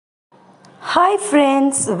Hi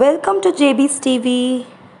friends, welcome to JB's TV.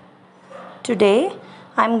 Today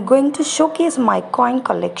I'm going to showcase my coin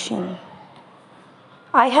collection.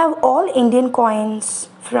 I have all Indian coins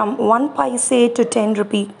from 1 paise to 10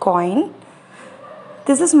 rupee coin.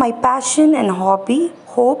 This is my passion and hobby.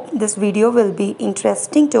 Hope this video will be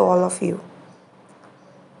interesting to all of you.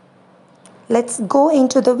 Let's go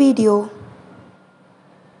into the video.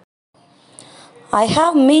 I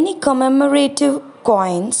have many commemorative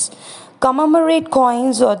coins. Commemorate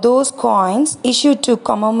coins are those coins issued to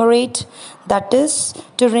commemorate, that is,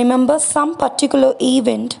 to remember some particular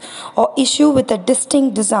event or issue with a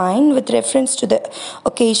distinct design with reference to the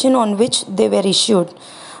occasion on which they were issued.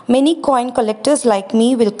 Many coin collectors like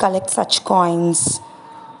me will collect such coins.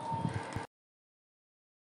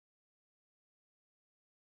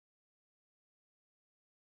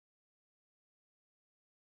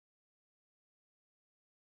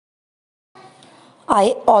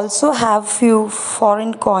 I also have few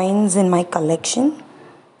foreign coins in my collection.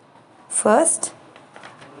 First,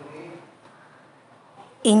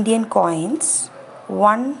 Indian coins,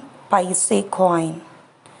 1 paise coin.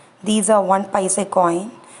 These are 1 paise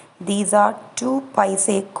coin. These are 2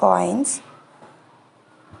 paise coins.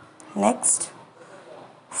 Next,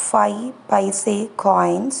 5 paise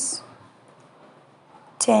coins,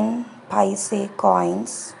 10 paise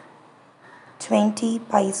coins, 20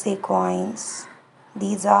 paise coins.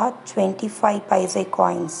 These are 25 paise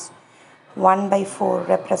coins. 1 by 4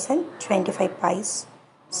 represent 25 paise.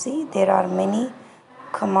 See, there are many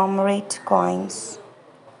commemorate coins.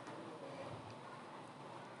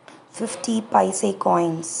 50 paise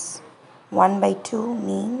coins. 1 by 2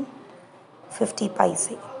 mean 50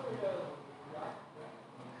 paise.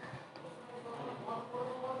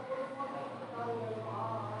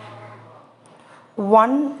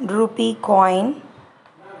 One rupee coin.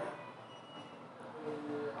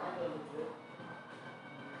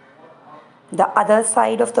 The other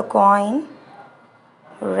side of the coin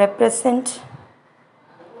represent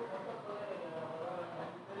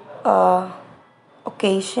a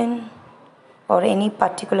occasion or any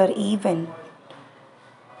particular event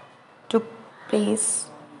took place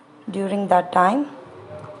during that time.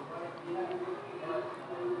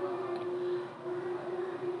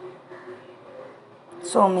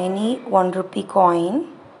 So many 1 rupee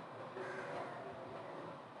coin.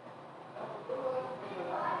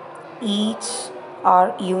 Each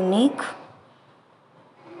are unique.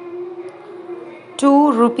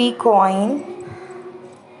 2 rupee coin.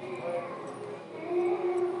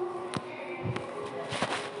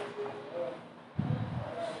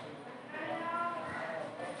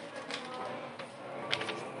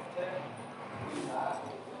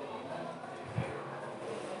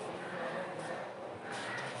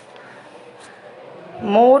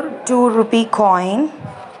 More 2 rupee coin.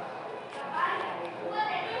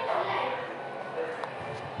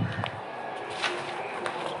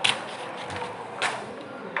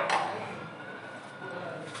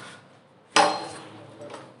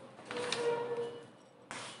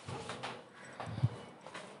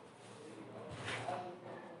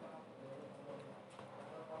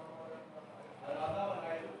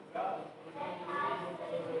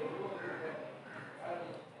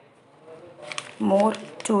 More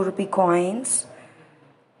 2 rupee coins.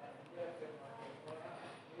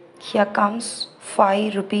 Here comes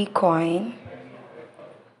 5 rupee coin.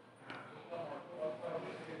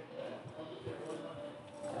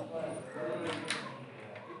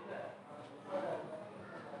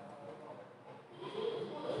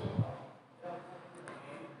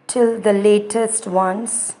 Till the latest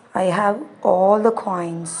ones, I have all the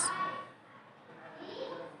coins.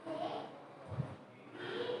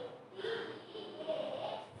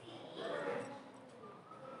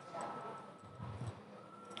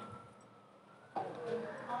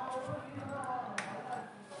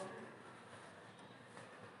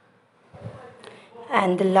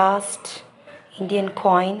 And the last Indian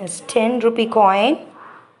coin is 10 rupee coin.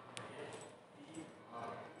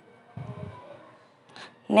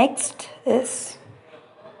 Next is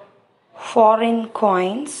foreign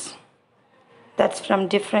coins. That's from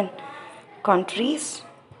different countries.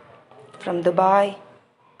 From Dubai,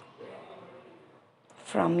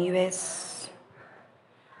 from US,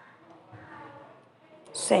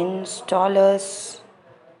 cents, dollars.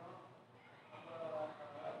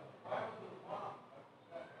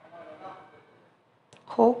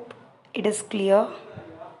 Hope it is clear.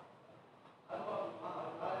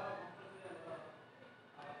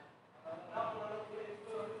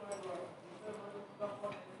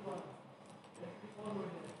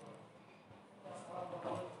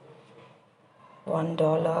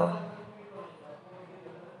 $1,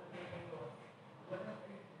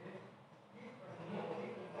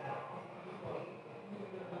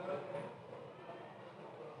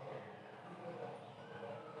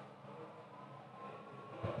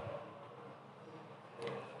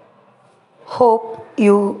 Hope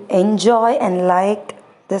you enjoy and liked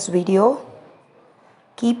this video.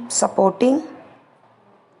 Keep supporting.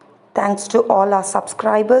 Thanks to all our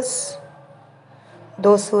subscribers.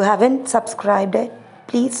 Those who haven't subscribed yet,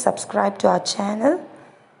 please subscribe to our channel.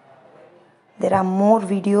 There are more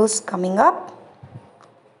videos coming up.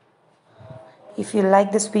 If you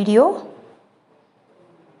like this video,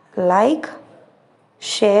 like,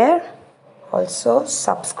 share, also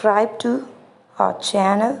subscribe to our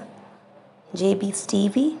channel JB's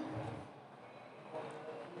TV.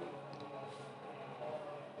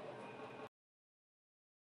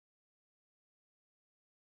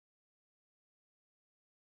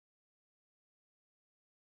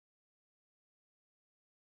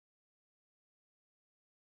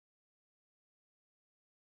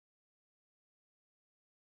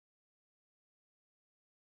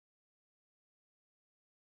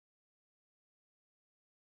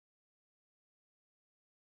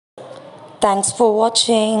 Thanks for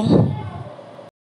watching.